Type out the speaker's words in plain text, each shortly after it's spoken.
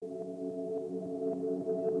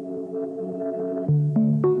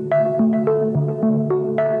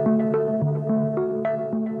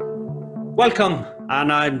Welcome,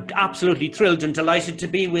 and I'm absolutely thrilled and delighted to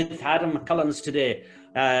be with Adam Collins today,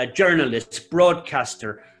 journalist,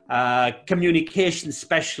 broadcaster, communications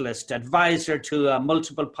specialist, advisor to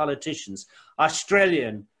multiple politicians,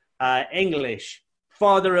 Australian, English,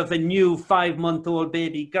 father of a new 5-month-old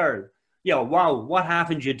baby girl. Yo, wow, what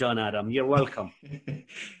haven't you done, Adam? You're welcome.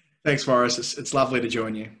 Thanks, Morris. It's lovely to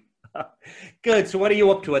join you. Good. So what are you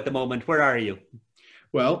up to at the moment? Where are you?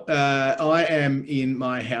 Well, I am in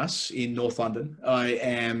my house in North London. I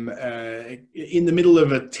am in the middle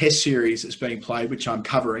of a test series that's being played, which I'm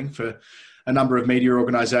covering for a number of media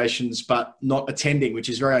organisations, but not attending, which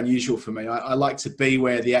is very unusual for me. I like to be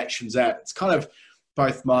where the action's at. It's kind of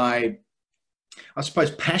both my, I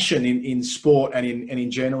suppose, passion in sport and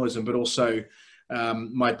in journalism, but also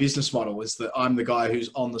my business model is that I'm the guy who's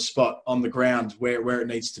on the spot, on the ground, where it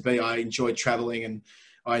needs to be. I enjoy travelling and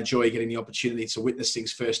I enjoy getting the opportunity to witness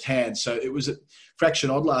things firsthand. So it was a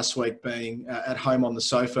fraction odd last week being at home on the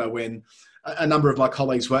sofa when a number of my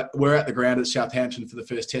colleagues were at the ground at Southampton for the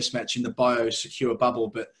first test match in the biosecure bubble,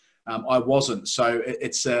 but I wasn't. So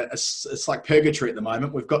it's like purgatory at the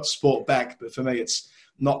moment. We've got sport back, but for me, it's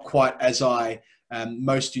not quite as I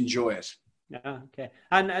most enjoy it. Yeah, okay.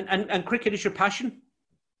 And cricket is your passion?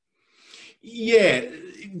 Yeah,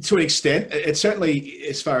 to an extent. It's certainly,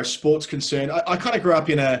 as far as sport's concerned, I kind of grew up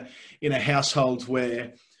in a household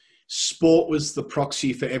where sport was the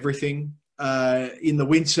proxy for everything. In the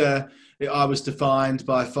winter, I was defined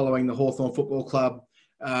by following the Hawthorn Football Club.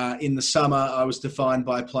 In the summer, I was defined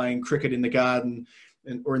by playing cricket in the garden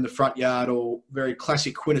or in the front yard, or very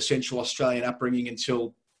classic quintessential Australian upbringing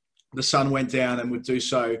until the sun went down, and would do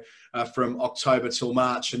so from October till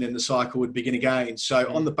March, and then the cycle would begin again. So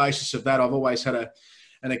on the basis of that, I've always had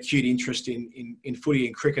an acute interest in footy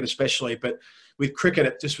and cricket especially. But with cricket,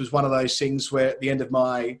 it just was one of those things where at the end of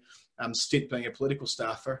my stint being a political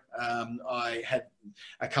staffer, I had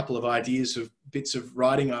a couple of ideas of bits of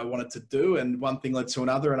writing I wanted to do, and one thing led to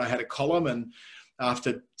another, and I had a column. And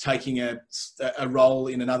after taking a role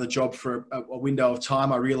in another job for a window of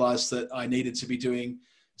time, I realised that I needed to be doing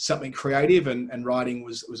something creative, and writing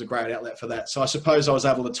was a great outlet for that. So I suppose I was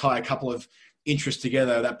able to tie a couple of interests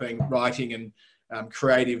together, that being writing and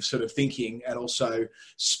creative sort of thinking, and also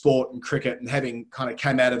sport and cricket, and having kind of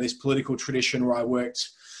came out of this political tradition where I worked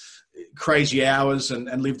crazy hours and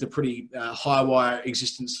lived a pretty high wire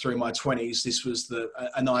existence through my 20s. This was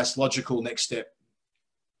a nice logical next step.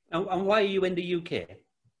 And why are you in the UK?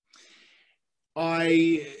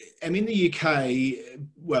 I am in the UK.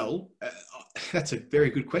 Well, that's a very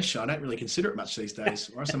good question. I don't really consider it much these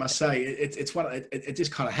days. I must say, it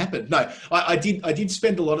just kind of happened. No, I did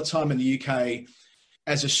spend a lot of time in the UK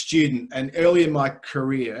as a student, and early in my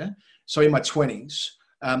career, so in my 20s,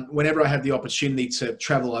 whenever I had the opportunity to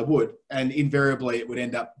travel, I would, and invariably it would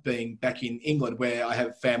end up being back in England, where I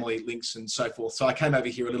have family links and so forth. So I came over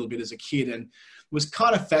here a little bit as a kid and was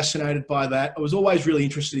kind of fascinated by that. I was always really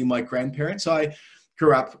interested in my grandparents. I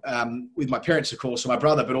grew up with my parents, of course, and my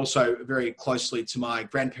brother, but also very closely to my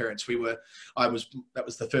grandparents. That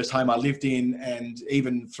was the first home I lived in, and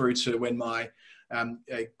even through to when my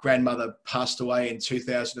grandmother passed away in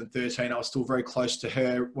 2013, I was still very close to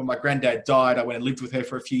her. When my granddad died, I went and lived with her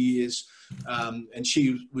for a few years, and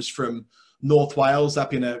she was from North Wales,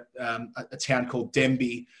 up in a town called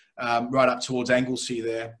Denbigh, right up towards Anglesey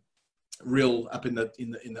there, real up in the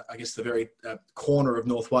I guess the very corner of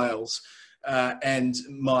North Wales. And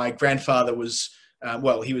my grandfather was,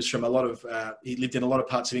 he was from he lived in a lot of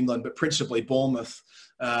parts of England, but principally Bournemouth,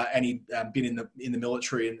 and he'd been in the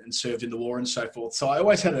military and served in the war and so forth. So I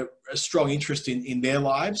always had a strong interest in their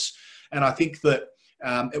lives. And I think that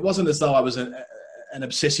it wasn't as though I was an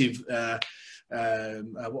obsessive,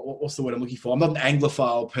 what's the word I'm looking for? I'm not an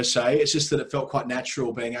Anglophile per se. It's just that it felt quite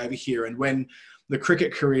natural being over here. And when the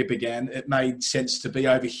cricket career began, it made sense to be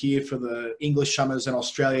over here for the English summers and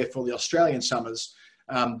Australia for the Australian summers,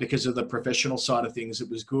 because of the professional side of things. It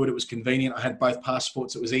was good. It was convenient. I had both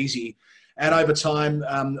passports. It was easy. And over time,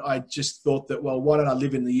 I just thought that, well, why don't I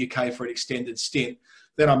live in the UK for an extended stint?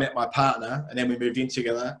 Then I met my partner, and then we moved in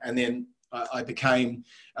together. And then I became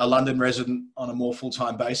a London resident on a more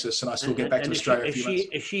full-time basis. And I still get back to Australia a few months.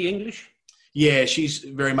 Is she English? Yeah, she's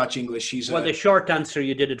very much English. The short answer,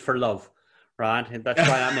 you did it for love. Right, and that's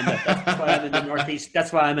why I'm in the northeast.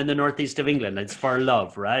 That's why I'm in the northeast of England. It's for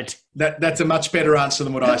love, right? That's a much better answer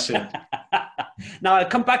than what I said. Now I'll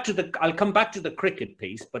come back to the cricket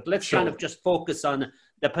piece, but let's kind of just focus on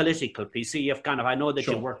the political piece. See, I know that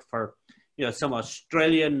you worked for some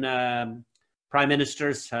Australian prime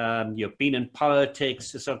ministers. You've been in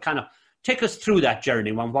politics, so kind of take us through that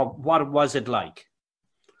journey. What was it like?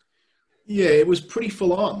 Yeah, it was pretty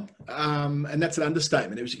full on. And that's an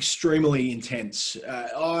understatement. It was extremely intense.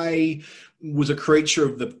 I was a creature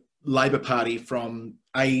of the Labor Party from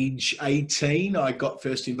age 18. I got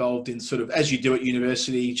first involved in sort of, as you do at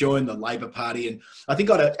university, joined the Labor Party. And I think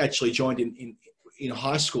I'd actually joined in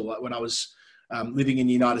high school, like when I was living in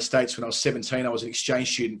the United States. When I was 17, I was an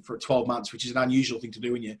exchange student for 12 months, which is an unusual thing to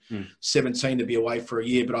do when you're 17, to be away for a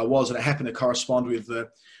year. But I was, and it happened to correspond with the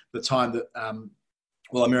time that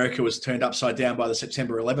America was turned upside down by the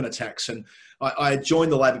September 11 attacks. And I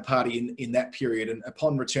joined the Labor Party in that period. And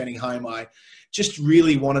upon returning home, I just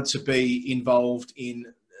really wanted to be involved in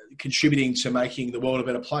contributing to making the world a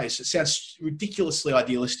better place. It sounds ridiculously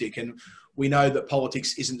idealistic. And we know that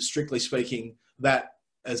politics isn't, strictly speaking, that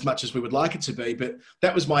as much as we would like it to be, but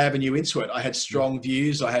that was my avenue into it. I had strong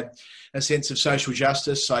views. I had a sense of social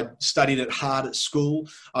justice. I studied it hard at school.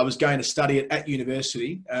 I was going to study it at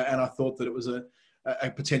university, and I thought that it was a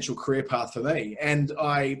potential career path for me. And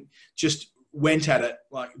I just went at it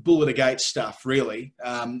like bull at a gate stuff, really.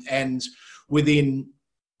 And within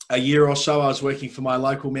a year or so, I was working for my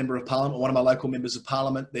local member of parliament, one of my local members of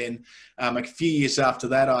parliament. Then a few years after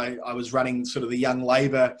that, I was running sort of the Young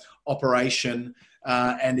Labor operation.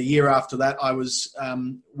 And a year after that, I was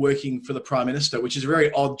working for the Prime Minister, which is a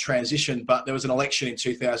very odd transition, but there was an election in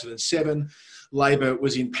 2007. Labor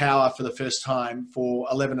was in power for the first time for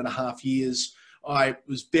 11 and a half years. I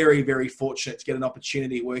was very, very fortunate to get an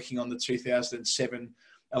opportunity working on the 2007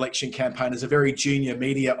 election campaign as a very junior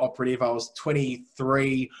media operative. I was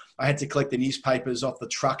 23. I had to collect the newspapers off the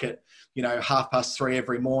truck at 3:30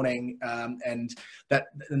 every morning, and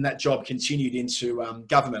that job continued into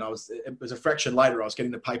government. It was a fraction later. I was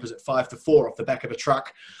getting the papers at 3 to 4 off the back of a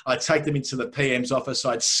truck. I'd take them into the PM's office.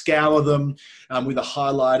 I'd scour them with a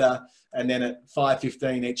highlighter. And then at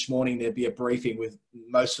 5:15 each morning, there'd be a briefing with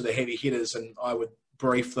most of the heavy hitters, and I would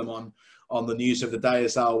brief them on the news of the day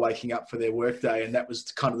as they were waking up for their workday. And that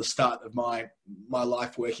was kind of the start of my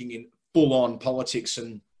life working in full-on politics.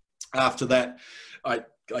 And after that, I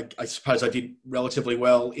suppose I did relatively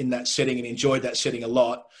well in that setting and enjoyed that setting a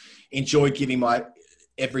lot, enjoyed giving my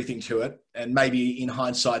everything to it. And maybe in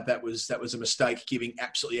hindsight, that was a mistake, giving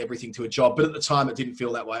absolutely everything to a job. But at the time, it didn't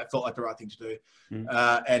feel that way. It felt like the right thing to do.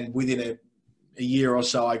 And within a year or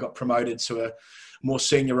so, I got promoted to a more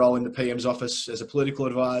senior role in the PM's office as a political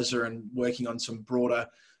advisor and working on some broader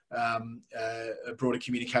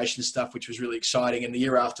communication stuff, which was really exciting. And the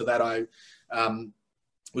year after that, I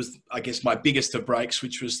was, I guess, my biggest of breaks,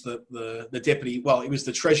 which was the deputy. Well, it was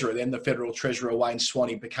the treasurer then, the federal treasurer, Wayne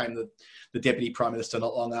Swanee, became the deputy prime minister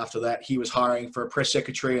not long after that. He was hiring for a press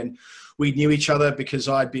secretary, and we knew each other because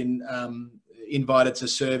I'd been invited to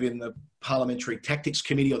serve in the parliamentary tactics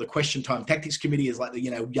committee, or the question time tactics committee, as like the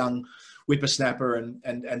young whippersnapper,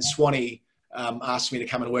 and Swanee asked me to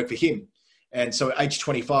come and work for him. And so at age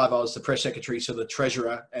 25, I was the press secretary to the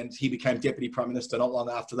treasurer, and he became deputy prime minister not long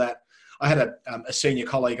after that. I had a senior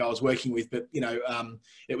colleague I was working with, but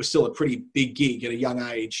it was still a pretty big gig at a young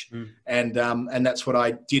age, and that's what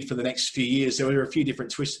I did for the next few years. There were a few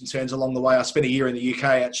different twists and turns along the way. I spent a year in the UK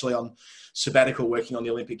actually on sabbatical, working on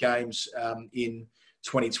the Olympic Games in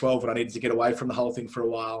 2012, and I needed to get away from the whole thing for a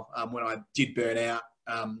while when I did burn out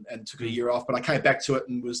and took a year off. But I came back to it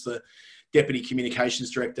and was the deputy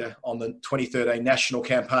communications director on the 2013 national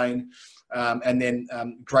campaign. And then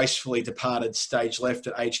gracefully departed stage left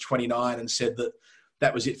at age 29 and said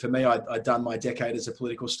that was it for me. I'd done my decade as a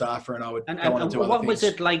political staffer, and I would go on and do other things. What was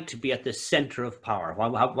it like to be at the centre of power?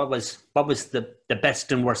 What was the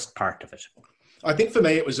best and worst part of it? I think for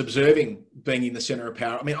me it was observing being in the centre of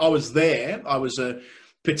power. I mean, I was there. I was a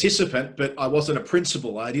participant, but I wasn't a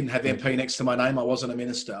principal. I didn't have MP next to my name. I wasn't a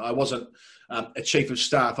minister. I wasn't a chief of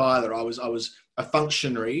staff either. I was a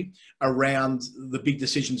functionary around the big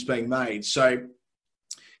decisions being made. So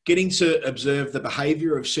getting to observe the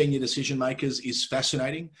behaviour of senior decision makers is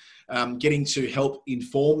fascinating. Getting to help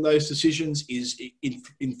inform those decisions is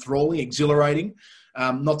enthralling, exhilarating.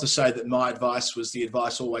 Not to say that my advice was the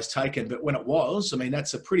advice always taken, but when it was, I mean,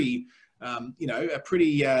 that's a pretty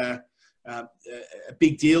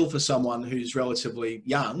big deal for someone who's relatively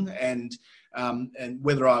young, and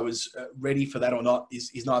whether I was ready for that or not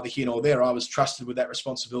is neither here nor there. I was trusted with that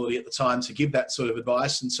responsibility at the time to give that sort of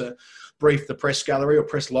advice and to brief the press gallery, or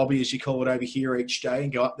press lobby as you call it over here, each day,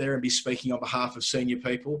 and go up there and be speaking on behalf of senior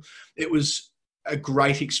people. It was a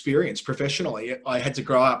great experience professionally. I had to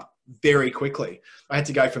grow up very quickly. I had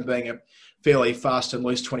to go from being a fairly fast and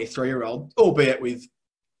loose 23-year-old, albeit with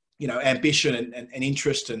ambition and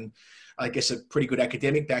interest, and I guess a pretty good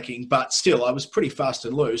academic backing, but still I was pretty fast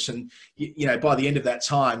and loose. And, by the end of that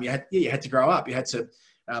time, you had to grow up. You had to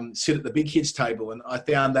sit at the big kids table. And I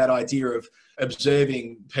found that idea of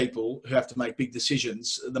observing people who have to make big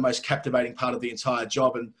decisions the most captivating part of the entire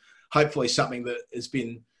job, and hopefully something that has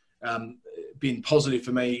been positive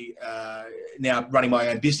for me now running my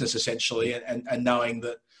own business essentially, and knowing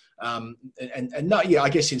that I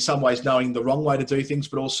guess in some ways knowing the wrong way to do things,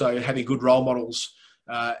 but also having good role models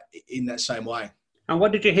in that same way. And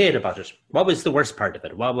what did you hate about it? What was the worst part of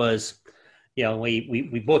it? What was,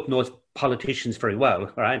 we both know politicians very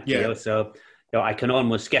well, right? Yeah. So I can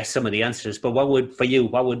almost guess some of the answers, but what would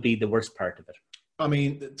be the worst part of it? I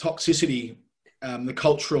mean, the toxicity, the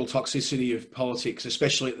cultural toxicity of politics,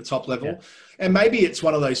 especially at the top level. Yeah. And maybe it's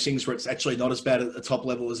one of those things where it's actually not as bad at the top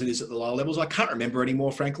level as it is at the lower levels. I can't remember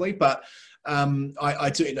anymore, frankly, but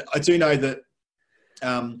I do know that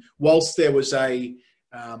whilst there was a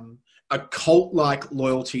cult-like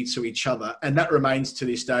loyalty to each other, and that remains to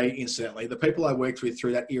this day, incidentally, the people I worked with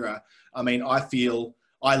through that era, I mean, I feel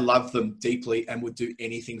I love them deeply and would do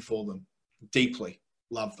anything for them. Deeply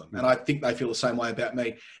love them. And I think they feel the same way about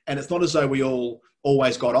me. And it's not as though we all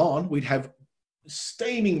always got on. We'd have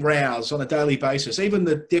steaming rows on a daily basis. Even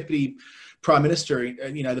the Deputy Prime Minister,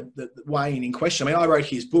 the Wayne in question, I mean, I wrote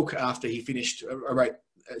his book after he finished, I wrote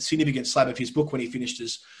a significant slab of his book when he finished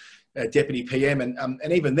as Deputy PM. And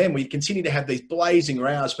even then we continue to have these blazing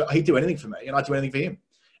rows, but he'd do anything for me and I'd do anything for him.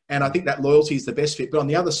 And I think that loyalty is the best fit. But on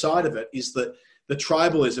the other side of it is that the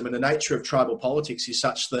tribalism and the nature of tribal politics is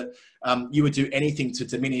such that you would do anything to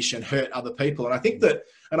diminish and hurt other people. And I think that,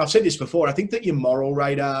 and I've said this before, I think that your moral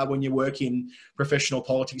radar when you work in professional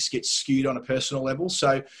politics gets skewed on a personal level.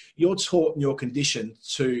 So you're taught and you're conditioned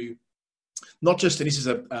to not just, and this is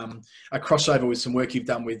a crossover with some work you've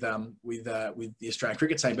done with the Australian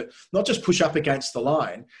cricket team, but not just push up against the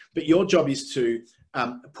line, but your job is to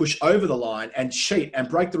push over the line and cheat and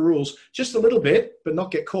break the rules just a little bit, but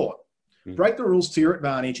not get caught. Break the rules to your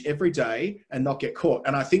advantage every day and not get caught.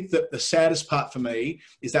 And I think that the saddest part for me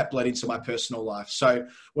is that bled into my personal life. So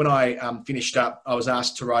when I finished up, I was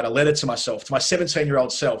asked to write a letter to myself, to my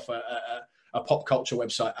 17-year-old self. A pop culture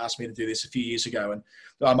website asked me to do this a few years ago, and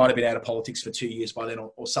I might have been out of politics for 2 years by then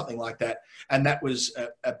or something like that. And that was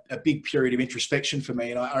a big period of introspection for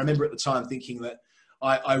me. And I remember at the time thinking that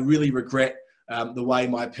I really regret the way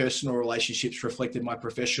my personal relationships reflected my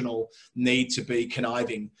professional need to be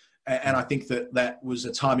conniving. And I think that was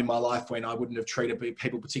a time in my life when I wouldn't have treated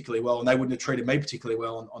people particularly well, and they wouldn't have treated me particularly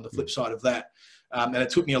well on the flip side of that. And it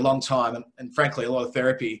took me a long time and frankly, a lot of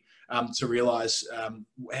therapy to realize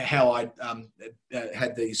how I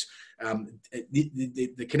had these,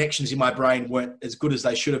 the connections in my brain weren't as good as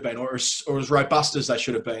they should have been, or as robust as they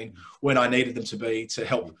should have been when I needed them to be to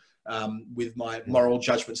help with my moral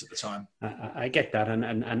judgments at the time. I get that,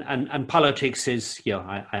 and politics is,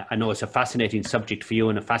 I know it's a fascinating subject for you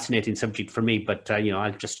and a fascinating subject for me, but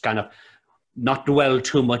I'll just kind of not dwell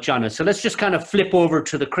too much on it. So let's just kind of flip over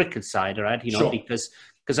to the cricket side, all right? Sure.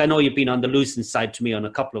 Because I know you've been on the losing side to me on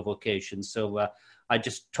a couple of occasions, so I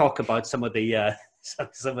just talk about some of the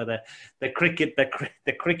cricket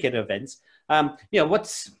events.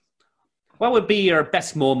 What would be your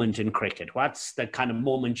best moment in cricket? What's the kind of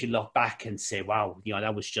moment you look back and say, wow,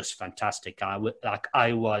 that was just fantastic. I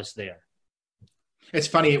was there. It's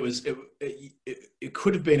funny. It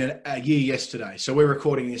could have been a year yesterday. So we're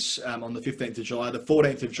recording this on the 15th of July. The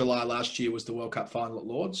 14th of July last year was the World Cup final at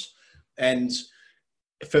Lord's. And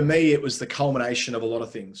for me, it was the culmination of a lot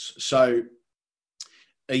of things. So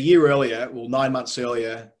a year earlier, 9 months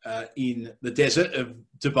earlier, in the desert of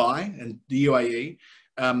Dubai and the UAE,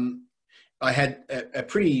 I had a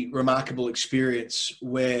pretty remarkable experience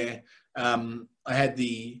where I had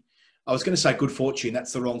I was going to say good fortune.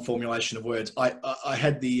 That's the wrong formulation of words. I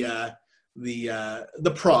had the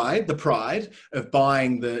pride of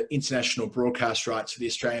buying the international broadcast rights for the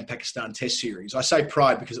Australian-Pakistan Test Series. I say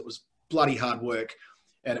pride because it was bloody hard work,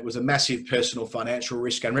 and it was a massive personal financial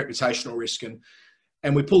risk and reputational risk,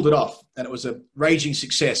 and we pulled it off, and it was a raging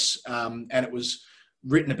success, and it was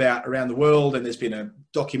written about around the world, and there's been a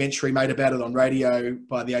documentary made about it on radio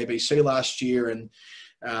by the ABC last year, and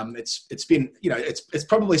it's been, it's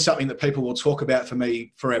probably something that people will talk about for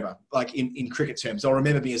me forever, like in cricket terms. They'll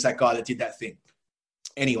remember me as that guy that did that thing.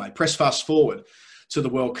 Anyway, press fast forward to the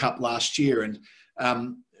World Cup last year, and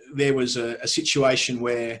there was a situation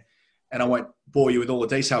where, and I won't bore you with all the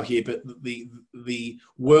detail here, but the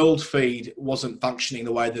world feed wasn't functioning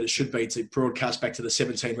the way that it should be to broadcast back to the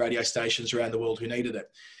 17 radio stations around the world who needed it.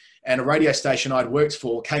 And a radio station I'd worked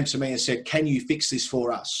for came to me and said, "Can you fix this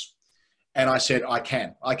for us?" And I said, I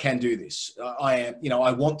can do this. I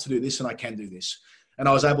want to do this, and I can do this. And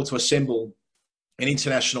I was able to assemble an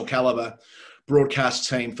international caliber broadcast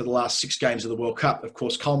team for the last 6 games of the World Cup, of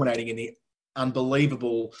course, culminating in the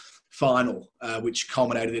unbelievable final, which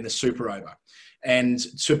culminated in a super over. And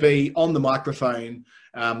to be on the microphone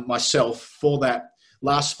myself for that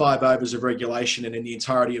last 5 overs of regulation and in the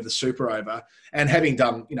entirety of the super over, and having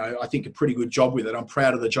done, I think a pretty good job with it. I'm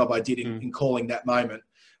proud of the job I did in calling that moment.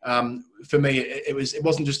 For me, it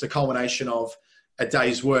wasn't just a culmination of a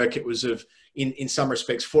day's work. It was in some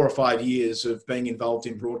respects 4 or 5 years of being involved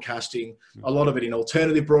in broadcasting, a lot of it in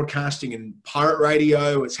alternative broadcasting and pirate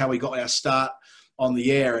radio. It's how we got our start on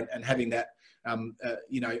the air, and having that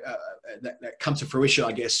that come to fruition,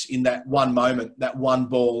 I guess, in that one moment, that one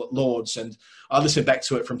ball at Lords. And I listen back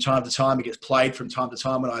to it from time to time. It gets played from time to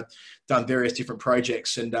time when I've done various different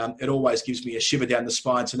projects, and it always gives me a shiver down the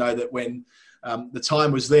spine to know that when the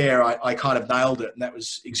time was there, I kind of nailed it, and that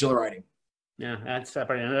was exhilarating. Yeah, that's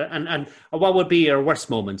brilliant. And what would be your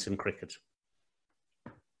worst moments in cricket?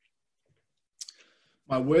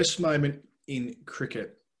 My worst moment in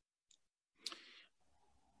cricket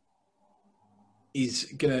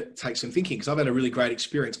is going to take some thinking, because I've had a really great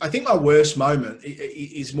experience. I think my worst moment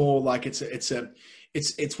is more like it's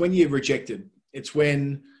when you're rejected. It's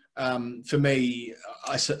when, for me,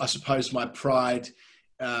 I suppose my pride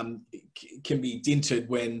can be dinted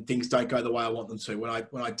when things don't go the way I want them to. When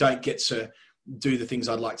I don't get to do the things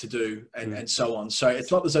I'd like to do, and so on. So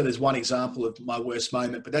it's not as though there's one example of my worst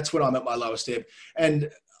moment, but that's when I'm at my lowest ebb.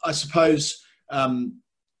 And I suppose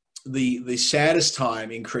the saddest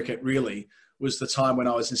time in cricket really was the time when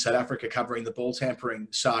I was in South Africa covering the ball tampering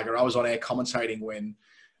saga. I was on air commentating when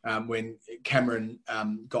Cameron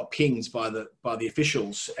got pinged by the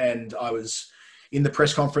officials, and I was in the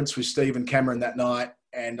press conference with Steve and Cameron that night,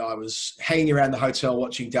 and I was hanging around the hotel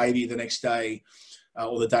watching Davey the next day,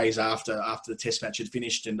 or the days after the test match had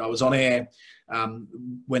finished. And I was on air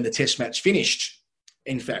when the test match finished,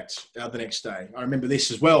 in fact, the next day. I remember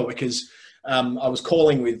this as well because I was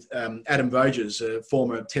calling with Adam Voges, a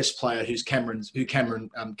former test player who Cameron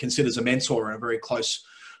considers a mentor and a very close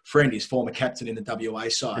friend. He's former captain in the WA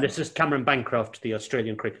side. And this is Cameron Bancroft, the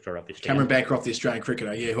Australian cricketer, obviously. Cameron Bancroft, the Australian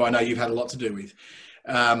cricketer, yeah, who I know you've had a lot to do with.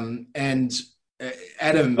 And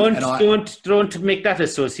Adam don't make that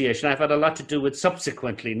association. I've had a lot to do with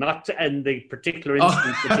subsequently, not in the particular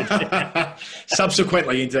instance.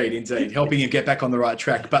 Subsequently, indeed, helping you get back on the right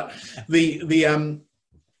track. But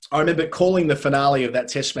I remember calling the finale of that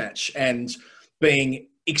test match and being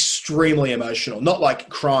extremely emotional, not like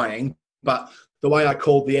crying, but the way I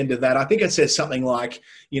called the end of that, I think it said something like,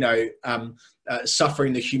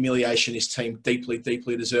 suffering the humiliation his team deeply,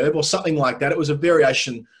 deeply deserve, or something like that. It was a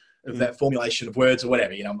variation of that formulation of words or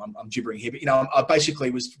whatever. I'm gibbering here, but I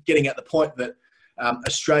basically was getting at the point that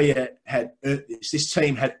Australia had earned this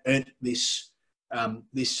team had earned this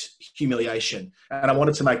humiliation, and I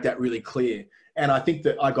wanted to make that really clear. And I think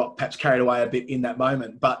that I got perhaps carried away a bit in that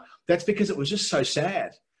moment, but that's because it was just so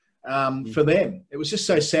sad for them. It was just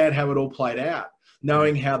so sad how it all played out,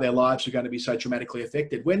 knowing how their lives were going to be so dramatically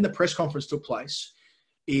affected. When the press conference took place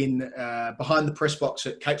in behind the press box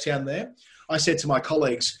at Cape Town there, I said to my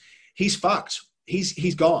colleagues, he's fucked.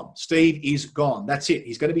 He's gone. Steve is gone. That's it.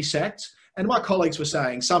 He's going to be sacked. And my colleagues were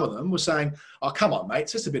saying, some of them were saying, oh, come on, mate,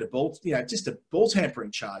 it's just a bit of ball, just a ball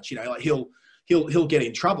tampering charge, like he'll get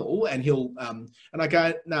in trouble and he'll, and I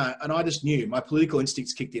go, no. And I just knew, my political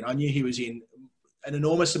instincts kicked in. I knew he was in an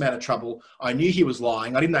enormous amount of trouble. I knew he was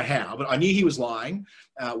lying. I didn't know how, but I knew he was lying,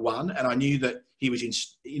 and I knew that he was in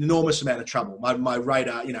enormous amount of trouble. My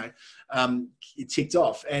radar, it ticked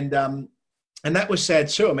off. And that was sad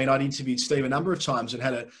too. I mean, I'd interviewed Steve a number of times and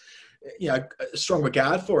had a strong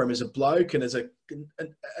regard for him as a bloke and as a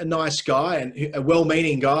nice guy and a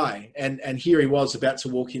well-meaning guy. And here he was about to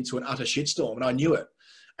walk into an utter shitstorm, and I knew it.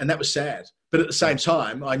 And that was sad. But at the same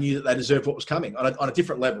time, I knew that they deserved what was coming. On a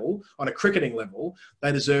different level, on a cricketing level,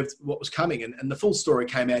 they deserved what was coming. And the full story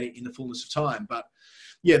came out in the fullness of time. But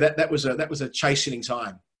yeah, that was a chastening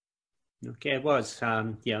time. Okay, it was.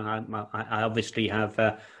 I obviously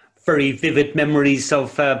have very vivid memories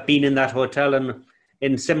of being in that hotel, and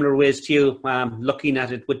in similar ways to you, looking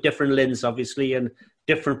at it with different lens, obviously, and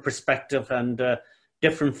different perspective and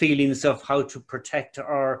different feelings of how to protect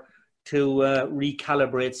or to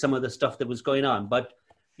recalibrate some of the stuff that was going on. But,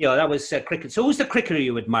 that was cricket. So who's the cricketer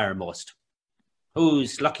you admire most?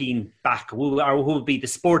 Who's looking back? Who would be the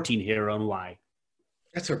sporting hero and why?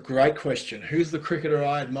 That's a great question. Who's the cricketer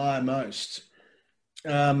I admire most?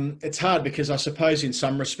 It's hard because I suppose in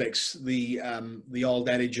some respects the old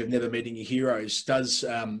adage of never meeting your heroes does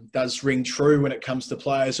ring true when it comes to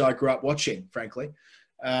players I grew up watching, frankly.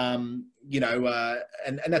 And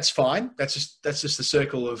that's fine. That's just the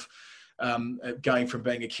circle of going from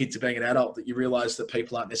being a kid to being an adult, that you realise that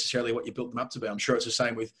people aren't necessarily what you built them up to be. I'm sure it's the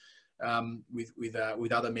same with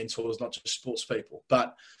other mentors, not just sports people.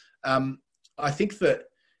 But I think that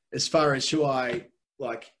as far as who I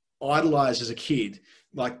idolized as a kid,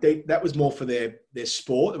 that was more for their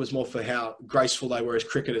sport. It was more for how graceful they were as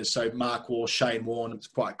cricketers. So Mark Waugh, Shane Warne, it's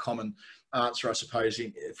quite a common answer, I suppose,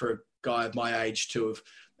 for a guy of my age to have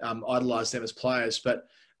idolized them as players. But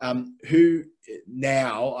who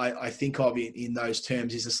now I think of in those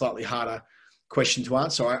terms is a slightly harder question to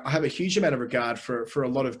answer. I have a huge amount of regard for a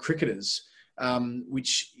lot of cricketers,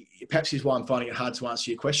 which perhaps is why I'm finding it hard to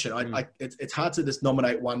answer your question. It's hard to just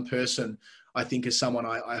nominate one person, I think, as someone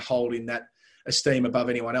I hold in that esteem above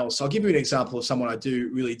anyone else. I'll give you an example of someone I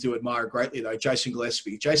really do admire greatly, though, Jason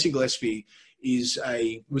Gillespie. Jason Gillespie was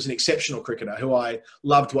an exceptional cricketer who I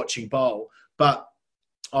loved watching bowl, but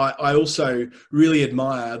I also really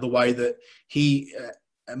admire the way that he,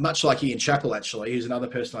 much like Ian Chappell, actually, who's another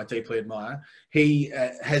person I deeply admire, he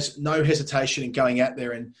has no hesitation in going out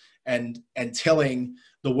there and telling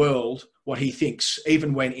the world what he thinks,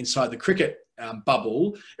 even when inside the cricket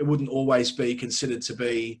bubble, it wouldn't always be considered to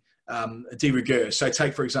be de rigueur. So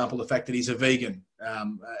take, for example, the fact that he's a vegan,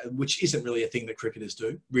 which isn't really a thing that cricketers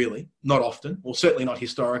do, really, not often, or certainly not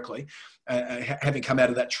historically, having come out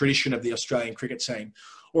of that tradition of the Australian cricket team.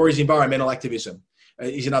 Or his environmental activism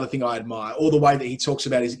is another thing I admire, or the way that he talks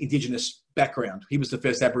about his Indigenous background. He was the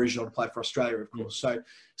first Aboriginal to play for Australia, of course. So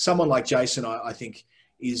someone like Jason, I think,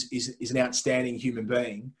 is an outstanding human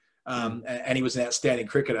being, and he was an outstanding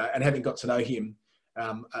cricketer. And having got to know him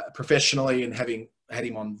professionally and having had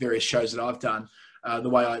him on various shows that I've done,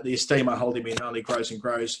 the esteem I hold him in only grows and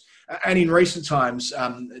grows. And in recent times,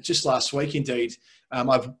 just last week indeed,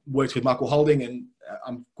 I've worked with Michael Holding, and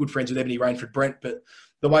I'm good friends with Ebony Rainford-Brent, but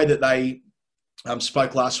the way that they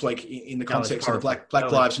spoke last week in the context of the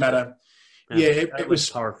Black Lives Matter, it was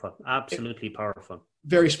powerful, absolutely powerful.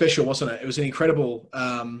 Very special, wasn't it? It was an incredible,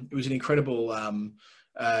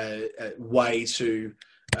 way to,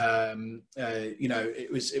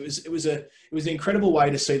 it was an incredible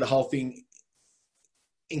way to see the whole thing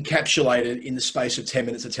encapsulated in the space of 10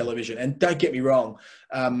 minutes of television. And don't get me wrong,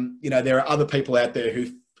 there are other people out there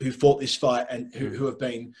who fought this fight and who have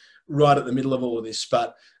been right at the middle of all of this,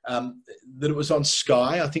 but that it was on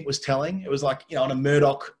Sky, I think, was telling. It was like, on a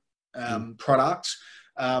Murdoch product,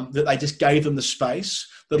 that they just gave them the space,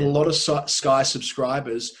 that a lot of Sky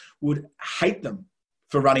subscribers would hate them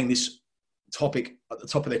for running this topic at the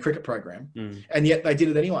top of their cricket program. And yet they did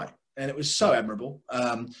it anyway. And it was so admirable.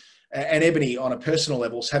 And Ebony, on a personal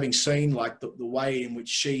level, having seen the way in which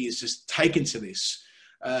she is just taken to this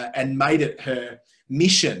and made it her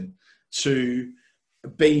mission to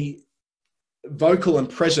be vocal and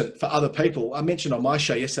present for other people. I mentioned on my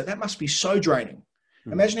show yesterday, that must be so draining.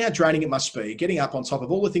 Imagine how draining it must be, getting up on top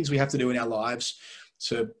of all the things we have to do in our lives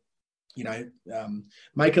to,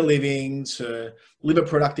 make a living, to live a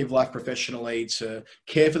productive life professionally, to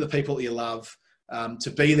care for the people that you love, to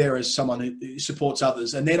be there as someone who supports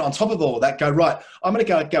others. And then on top of all of that, go, right, I'm going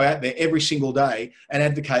to go out there every single day and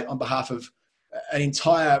advocate on behalf of an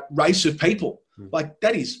entire race of people.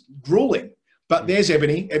 That is grueling. But there's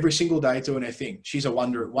Ebony every single day doing her thing. She's a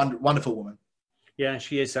wonderful woman. Yeah,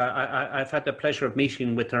 she is. I've had the pleasure of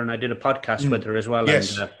meeting with her, and I did a podcast with her as well.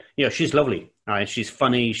 Yes. And, she's lovely. She's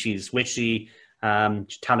funny. She's witty,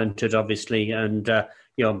 talented, obviously. And,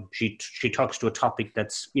 she talks to a topic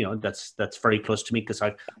that's very close to me, because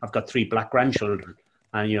I've got 3 black grandchildren.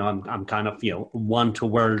 And, I'm kind of, want a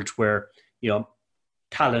world where,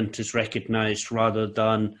 talent is recognized rather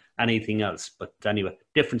than anything else. But anyway,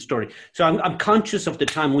 different story. So I'm conscious of the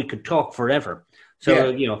time. We could talk forever.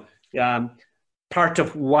 So, part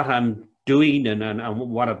of what I'm doing and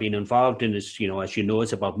what I've been involved in is, as you know,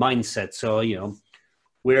 is about mindset. So,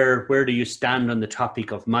 where do you stand on the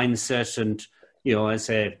topic of mindset? And, as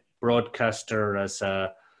a broadcaster, as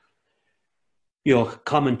a,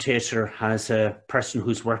 commentator, as a person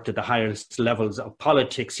who's worked at the highest levels of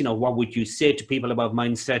politics, what would you say to people about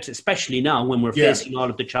mindset, especially now when we're facing all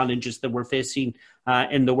of the challenges that we're facing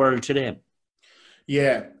in the world today?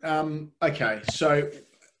 Yeah. Okay. So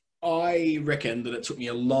I reckon that it took me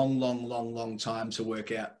a long time to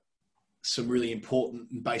work out some really important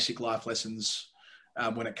and basic life lessons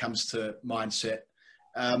when it comes to mindset.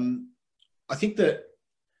 I think that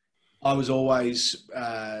I was always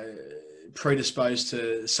predisposed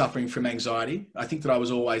to suffering from anxiety. I think that I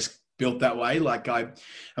was always built that way.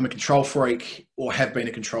 I'm a control freak, or have been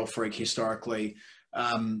a control freak historically.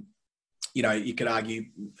 you could argue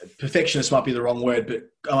perfectionist might be the wrong word, but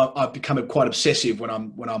I've become quite obsessive when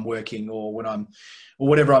I'm working or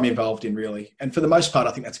whatever I'm involved in, really. And for the most part,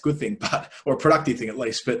 I think that's a good thing, or a productive thing at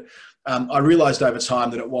least. But I realised over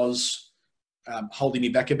time that it was holding me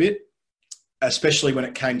back a bit, especially when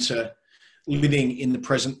it came to living in the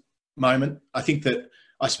present moment. I think that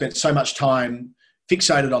I spent so much time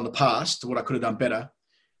fixated on the past, what I could have done better,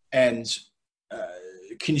 and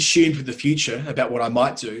consumed with the future about what I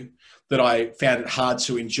might do, that I found it hard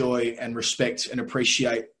to enjoy and respect and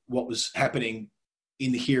appreciate what was happening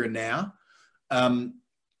in the here and now. And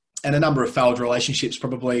a number of failed relationships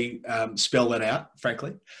probably spell that out,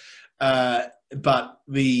 frankly. But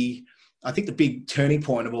I think the big turning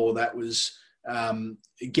point of all of that was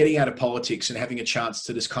getting out of politics and having a chance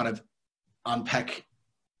to just kind of unpack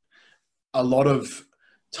a lot of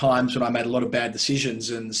times when I made a lot of bad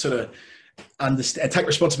decisions and sort of understand, take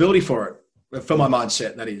responsibility for it. For my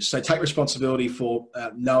mindset, that is. So take responsibility for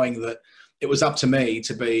knowing that it was up to me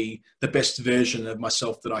to be the best version of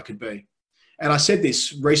myself that I could be. And I said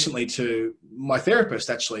this recently to my therapist,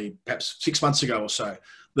 actually, perhaps 6 months ago or so,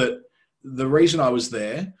 that the reason I was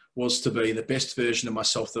there was to be the best version of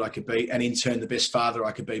myself that I could be, and in turn, the best father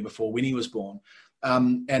I could be before Winnie was born.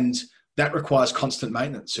 And that requires constant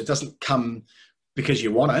maintenance. It doesn't come because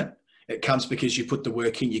you want it. It comes because you put the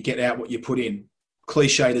work in, you get out what you put in.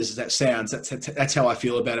 Cliched as that sounds, that's how I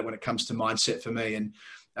feel about it when it comes to mindset for me, and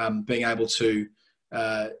being able to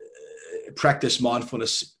practice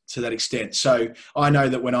mindfulness to that extent. So I know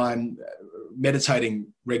that when I'm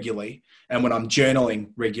meditating regularly, and when I'm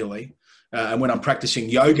journaling regularly, and when I'm practicing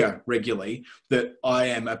yoga regularly, that I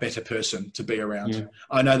am a better person to be around. Yeah.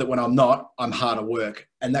 I know that when I'm not, I'm harder work,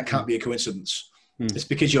 and that can't be a coincidence. It's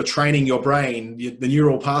because you're training your brain, the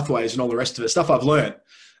neural pathways and all the rest of it, stuff I've learned.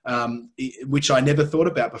 Which I never thought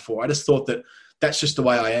about before. I just thought that that's just the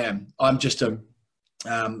way I am.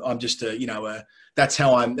 That's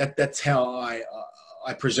how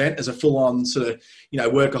I present, as a full on sort of,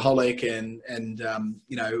 workaholic and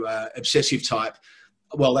obsessive type.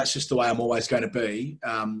 Well, that's just the way I'm always going to be.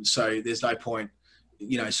 So there's no point,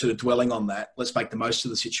 sort of dwelling on that. Let's make the most of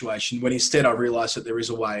the situation, when instead I realized that there is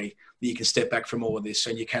a way that you can step back from all of this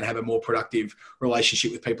and you can have a more productive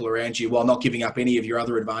relationship with people around you while not giving up any of your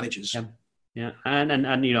other advantages. Yeah. And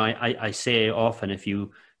I say often, if you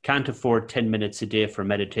can't afford 10 minutes a day for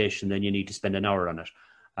meditation, then you need to spend an hour on it.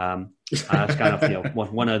 That's kind of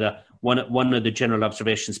one of the general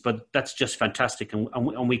observations, but that's just fantastic, and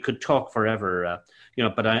we could talk forever,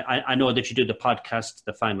 but I know that you do the podcast,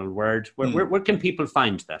 The Final Word. Where can people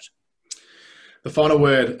find that? The Final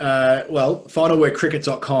Word,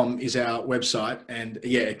 finalwordcricket.com is our website, and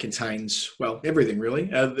it contains, everything really,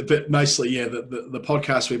 but mostly, the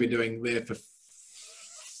podcast we've been doing there for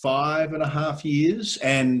 5.5 years,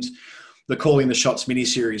 and the Calling the Shots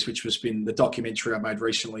miniseries, which has been the documentary I made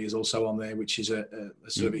recently, is also on there, which is a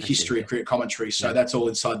sort of a history of cricket commentary. So that's all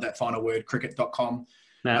inside that finalwordcricket.com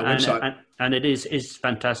website. And it is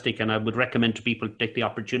fantastic, and I would recommend to people to take the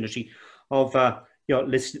opportunity of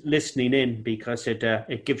listening in, because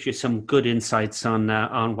it gives you some good insights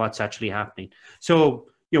on what's actually happening. So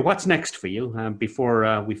what's next for you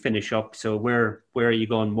before we finish up? So where are you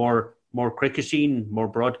going? More cricketing, more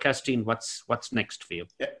broadcasting? What's next for you?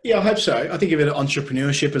 Yeah, I hope so. I think of it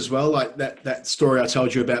entrepreneurship as well. Like that story I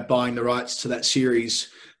told you about buying the rights to that series,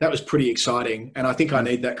 that was pretty exciting. And I think I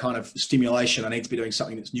need that kind of stimulation. I need to be doing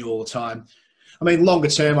something that's new all the time. I mean, longer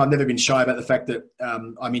term, I've never been shy about the fact that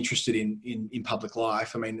I'm interested in public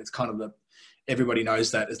life. I mean, it's kind of everybody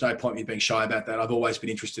knows that. There's no point in me being shy about that. I've always been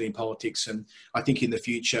interested in politics. And I think in the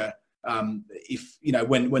future, if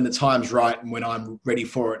when the time's right and when I'm ready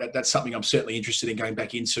for it, that's something I'm certainly interested in going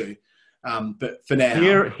back into. But for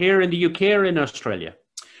now, here in the UK or in Australia?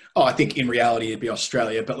 I think in reality it'd be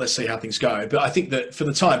Australia, but let's see how things go. But I think that for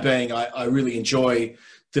the time being, I really enjoy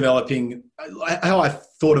developing. How I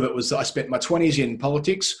thought of it was that I spent my 20s in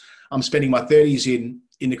politics. I'm spending my 30s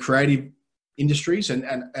in the creative industries, and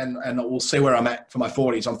we'll see where I'm at for my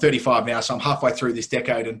 40s. I'm 35 now, so I'm halfway through this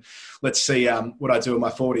decade, and let's see what I do in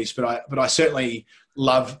my 40s. But I certainly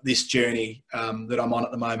love this journey that I'm on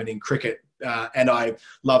at the moment in cricket, and I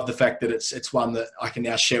love the fact that it's one that I can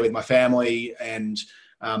now share with my family, and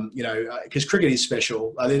because cricket is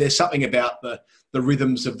special. There's something about the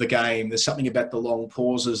rhythms of the game. There's something about the long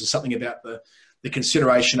pauses. There's something about the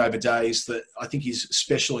consideration over days that I think is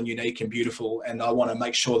special and unique and beautiful. And I want to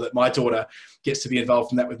make sure that my daughter gets to be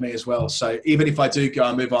involved in that with me as well. So even if I do go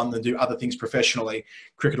and move on and do other things professionally,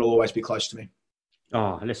 cricket will always be close to me.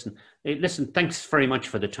 Oh, listen, thanks very much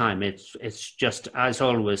for the time. It's just, as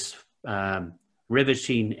always,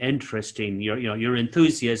 riveting, interesting. Your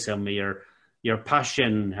enthusiasm, your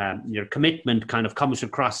passion, your commitment kind of comes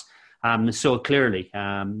across so clearly.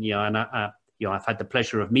 I've had the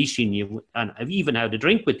pleasure of meeting you, and I've even had a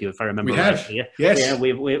drink with you, if I remember rightly. Yes. Yeah,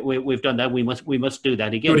 we've done that. We must do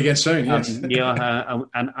that again. Do it again soon. Yes.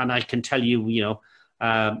 And I can tell you,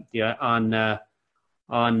 on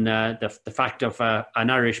the fact of an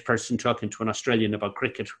Irish person talking to an Australian about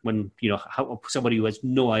cricket, when how somebody who has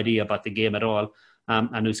no idea about the game at all,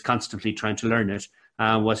 and who's constantly trying to learn it,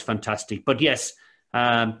 was fantastic. But yes,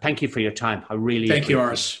 thank you for your time. I really thank you,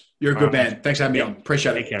 Maurice. You're a good man. Thanks for having me on.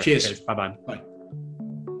 Appreciate it. Cheers. Bye-bye. Bye.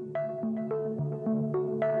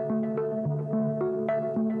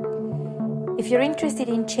 If you're interested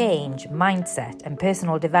in change, mindset, and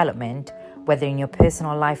personal development, whether in your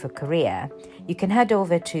personal life or career, you can head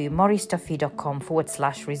over to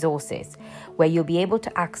mauriceduffy.com/resources, where you'll be able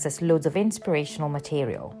to access loads of inspirational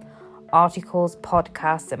material, articles,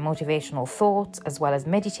 podcasts, and motivational thoughts, as well as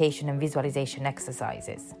meditation and visualization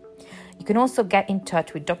exercises. You can also get in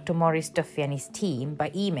touch with Dr. Maurice Duffy and his team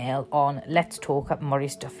by email on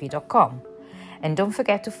letstalk@mauriceduffy.com. And don't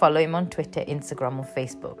forget to follow him on Twitter, Instagram, or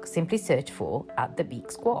Facebook. Simply search for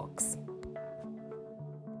 @TheBeak Squawks.